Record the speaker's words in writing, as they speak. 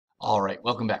All right,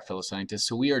 welcome back, fellow scientists.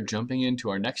 So we are jumping into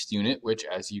our next unit, which,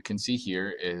 as you can see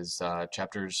here, is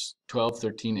chapters 12,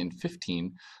 13, and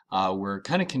 15. We're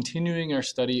kind of continuing our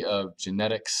study of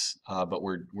genetics, but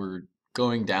we're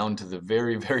going down to the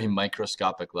very, very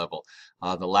microscopic level.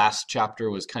 The last chapter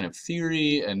was kind of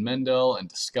theory and Mendel and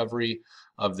discovery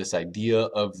of this idea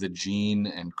of the gene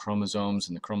and chromosomes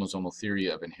and the chromosomal theory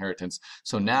of inheritance.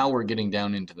 So now we're getting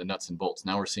down into the nuts and bolts.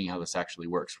 Now we're seeing how this actually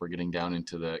works. We're getting down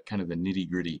into the kind of the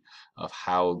nitty-gritty of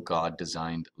how God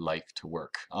designed life to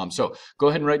work. So go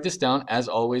ahead and write this down. As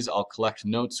always, I'll collect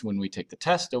notes when we take the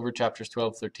test over chapters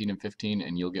 12, 13, and 15,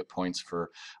 and you'll get points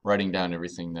for writing down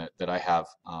everything that I have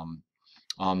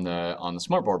on the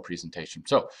smartboard presentation.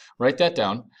 So write that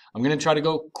down. I'm going to try to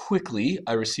go quickly.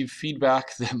 I received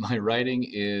feedback that my writing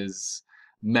is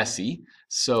messy,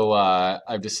 so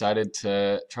I've decided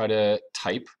to try to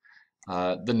type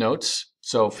the notes.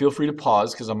 So feel free to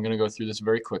pause because I'm going to go through this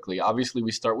very quickly. Obviously,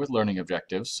 we start with learning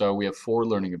objectives. So we have 4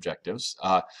 learning objectives.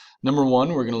 Number 1,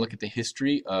 we're going to look at the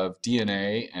history of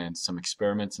DNA and some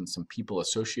experiments and some people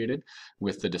associated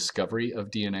with the discovery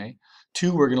of DNA.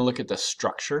 2, we're going to look at the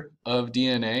structure of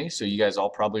DNA. So you guys all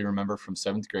probably remember from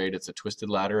 7th grade, it's a twisted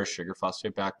ladder, a sugar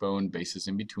phosphate backbone, bases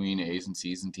in between, A's and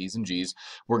C's and T's and G's.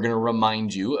 We're going to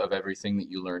remind you of everything that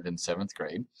you learned in 7th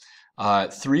grade.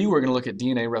 3, we're going to look at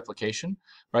DNA replication,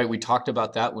 right? We talked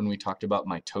about that when we talked about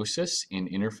mitosis in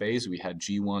interphase. We had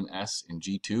G1S and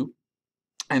G2.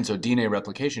 And so DNA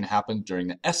replication happens during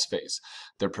the S phase.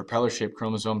 The propeller-shaped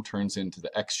chromosome turns into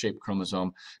the X-shaped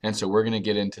chromosome. And so we're going to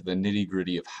get into the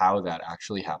nitty-gritty of how that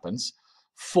actually happens.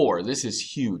 4, this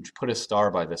is huge. Put a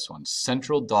star by this one.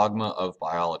 Central dogma of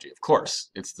biology. Of course,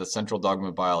 it's the central dogma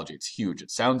of biology. It's huge.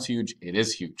 It sounds huge. It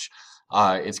is huge.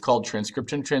 It's called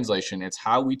transcription translation. It's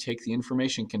how we take the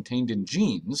information contained in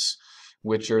genes,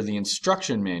 which are the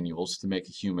instruction manuals to make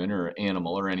a human or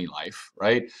animal or any life,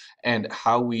 right? And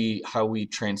how we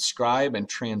transcribe and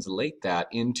translate that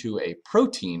into a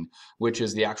protein, which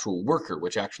is the actual worker,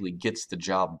 which actually gets the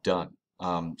job done.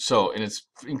 And it's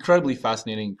incredibly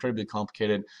fascinating, incredibly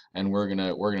complicated, and we're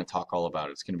gonna talk all about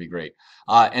it. It's gonna be great.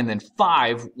 And then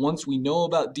 5, once we know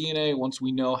about DNA, once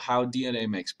we know how DNA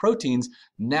makes proteins,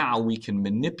 now we can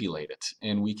manipulate it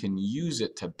and we can use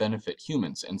it to benefit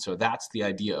humans. And so that's the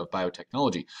idea of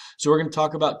biotechnology. So we're going to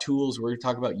talk about tools. We're going to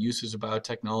talk about uses of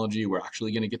biotechnology. We're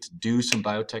actually going to get to do some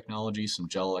biotechnology, some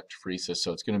gel electrophoresis.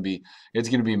 So it's going to be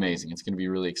amazing. It's going to be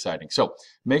really exciting. So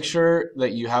make sure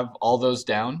that you have all those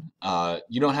down.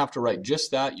 You don't have to write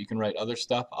just that. You can write other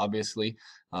stuff, obviously.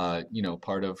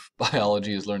 Part of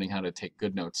biology is learning how to take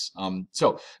good notes.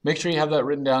 So make sure you have that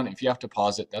written down. If you have to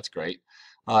pause it, that's great.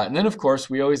 And then, of course,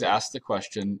 we always ask the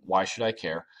question, why should I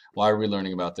care? Why are we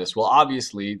learning about this? Well,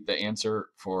 obviously, the answer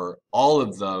for all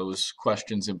of those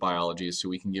questions in biology is so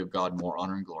we can give God more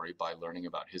honor and glory by learning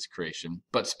about his creation.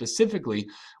 But specifically,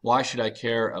 why should I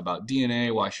care about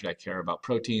DNA? Why should I care about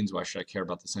proteins? Why should I care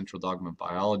about the central dogma of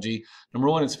biology? Number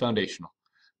 1, it's foundational.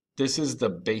 This is the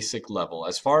basic level.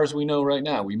 As far as we know right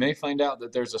now, we may find out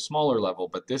that there's a smaller level,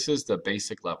 but this is the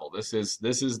basic level. This is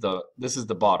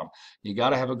the bottom. You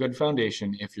got to have a good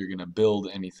foundation if you're going to build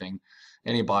anything,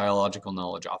 any biological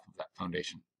knowledge off of that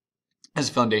foundation. As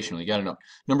foundational, you got to know.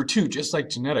 Number 2, just like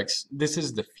genetics, this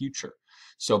is the future.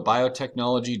 So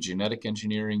biotechnology, genetic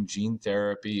engineering, gene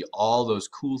therapy, all those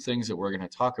cool things that we're going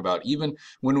to talk about. Even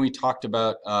when we talked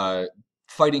about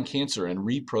fighting cancer and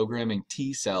reprogramming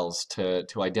T cells to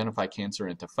identify cancer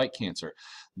and to fight cancer,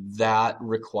 that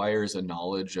requires a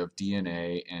knowledge of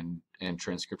DNA and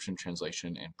transcription,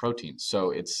 translation, and proteins.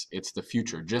 So it's the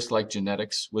future. Just like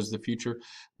genetics was the future,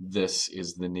 this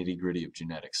is the nitty-gritty of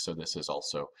genetics. So this is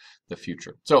also the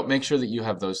future. So make sure that you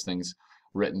have those things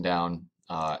written down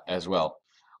as well.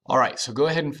 All right, so go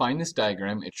ahead and find this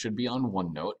diagram. It should be on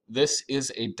OneNote. This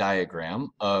is a diagram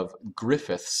of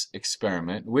Griffith's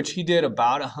experiment, which he did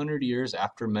about 100 years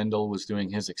after Mendel was doing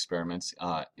his experiments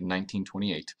in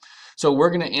 1928. So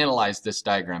we're going to analyze this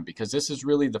diagram because this is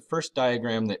really the first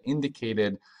diagram that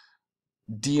indicated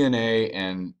DNA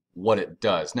and what it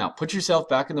does. Now, put yourself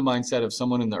back in the mindset of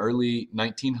someone in the early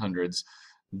 1900s.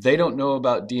 They don't know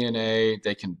about DNA.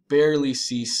 They can barely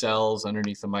see cells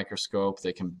underneath the microscope.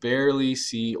 They can barely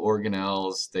see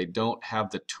organelles. They don't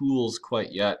have the tools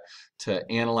quite yet to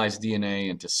analyze DNA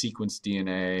and to sequence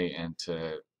DNA and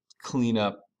to clean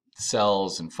up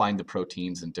cells and find the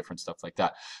proteins and different stuff like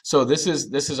that. So this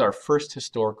is our first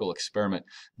historical experiment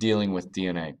dealing with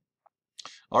DNA.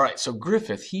 All right, so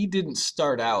Griffith, he didn't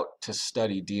start out to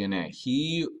study DNA.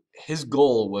 His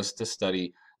goal was to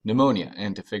study pneumonia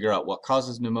and to figure out what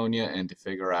causes pneumonia and to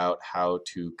figure out how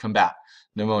to combat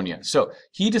pneumonia. So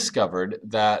he discovered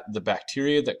that the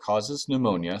bacteria that causes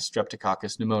pneumonia,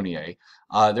 Streptococcus pneumoniae,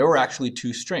 there were actually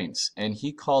two strains, and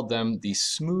he called them the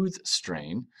smooth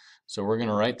strain. So we're going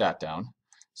to write that down.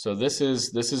 So this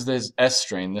is the S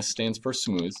strain. This stands for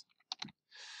smooth,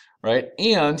 right?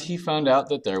 And he found out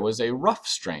that there was a rough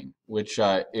strain, which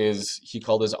he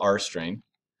called as R strain.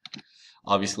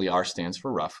 Obviously, R stands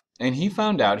for rough. And he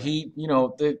found out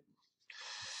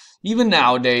even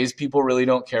nowadays, people really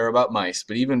don't care about mice,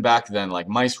 but even back then, like,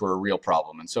 mice were a real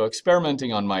problem. And so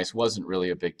experimenting on mice wasn't really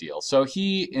a big deal. So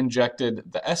he injected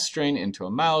the S strain into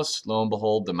a mouse. Lo and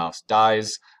behold, the mouse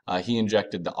dies. He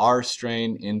injected the R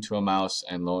strain into a mouse,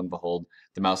 and lo and behold,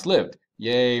 the mouse lived.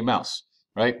 Yay, mouse,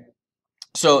 right?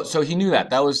 So he knew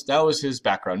that. That was his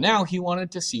background. Now he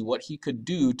wanted to see what he could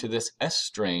do to this S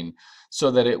strain so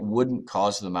that it wouldn't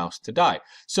cause the mouse to die.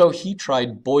 So he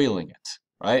tried boiling it.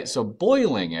 Right? So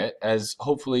boiling it, as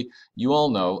hopefully you all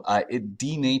know, it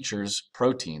denatures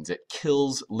proteins. It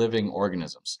kills living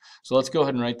organisms. So let's go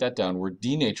ahead and write that down. We're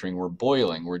denaturing, we're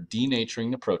boiling, we're denaturing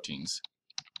the proteins.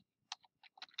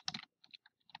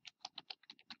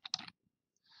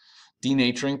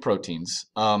 Denaturing proteins,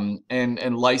 and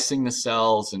lysing the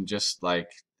cells, and just like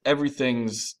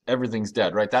everything's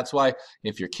dead, right? That's why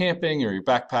if you're camping or you're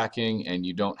backpacking and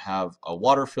you don't have a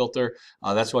water filter,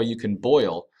 that's why you can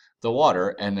boil the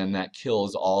water, and then that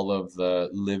kills all of the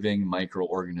living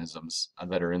microorganisms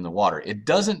that are in the water. It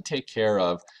doesn't take care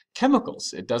of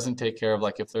chemicals. It doesn't take care of,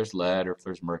 like, if there's lead or if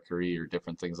there's mercury or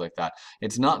different things like that.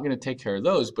 It's not going to take care of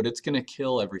those, but it's going to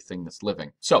kill everything that's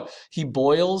living. So he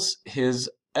boils his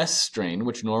S strain,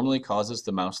 which normally causes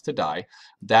the mouse to die.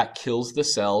 That kills the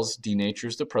cells,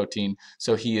 denatures the protein.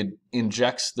 So he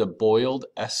injects the boiled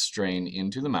S strain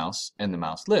into the mouse, and the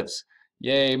mouse lives.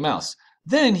 Yay, mouse.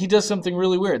 Then he does something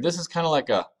really weird. This is kind of like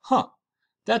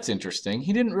that's interesting.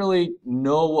 He didn't really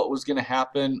know what was going to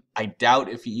happen. I doubt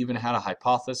if he even had a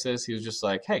hypothesis. He was just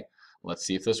like, hey, let's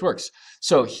see if this works.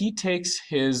 So he takes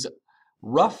his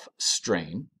rough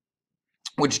strain,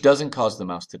 which doesn't cause the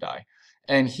mouse to die,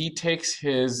 and he takes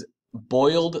his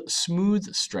boiled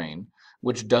smooth strain,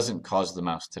 which doesn't cause the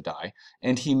mouse to die,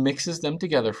 and he mixes them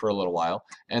together for a little while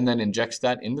and then injects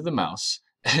that into the mouse,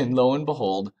 and lo and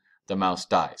behold, the mouse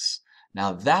dies.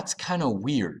 Now that's kind of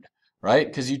weird, right?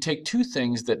 Because you take two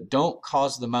things that don't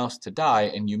cause the mouse to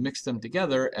die and you mix them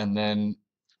together and then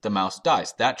the mouse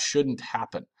dies. That shouldn't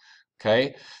happen,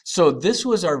 okay? So this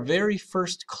was our very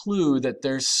first clue that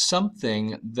there's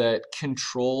something that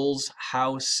controls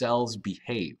how cells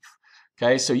behave.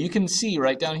 Okay, so you can see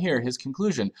right down here, his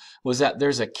conclusion was that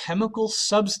there's a chemical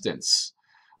substance.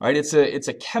 Right? It's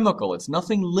a chemical. It's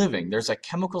nothing living. There's a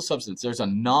chemical substance. There's a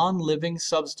non-living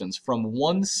substance from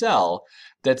one cell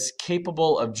that's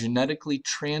capable of genetically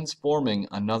transforming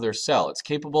another cell. It's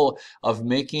capable of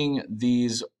making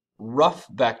these rough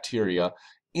bacteria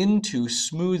into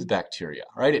smooth bacteria,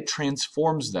 right? It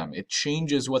transforms them. It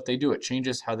changes what they do. It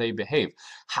changes how they behave.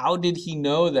 How did he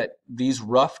know that these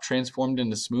rough transformed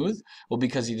into smooth? Well,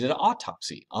 because he did an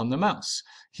autopsy on the mouse.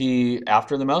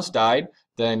 After the mouse died,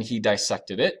 then he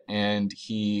dissected it and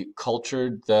he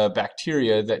cultured the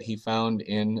bacteria that he found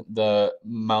in the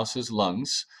mouse's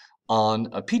lungs on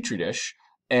a petri dish,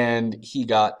 and he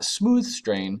got smooth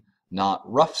strain, not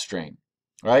rough strain,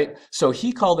 right? So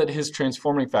he called it his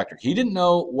transforming factor. He didn't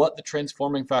know what the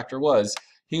transforming factor was.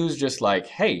 He was just like,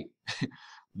 hey,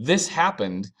 this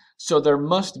happened, so there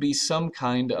must be some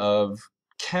kind of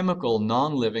chemical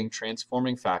non-living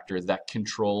transforming factor that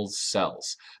controls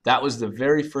cells. That was the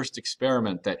very first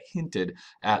experiment that hinted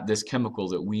at this chemical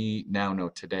that we now know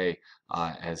today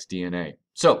as DNA.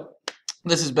 So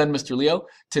this has been Mr. Leo.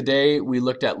 Today we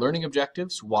looked at learning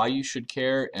objectives, why you should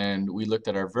care, and we looked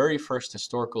at our very first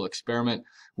historical experiment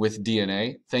with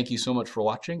DNA. Thank you so much for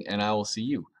watching, and I will see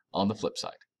you on the flip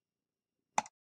side.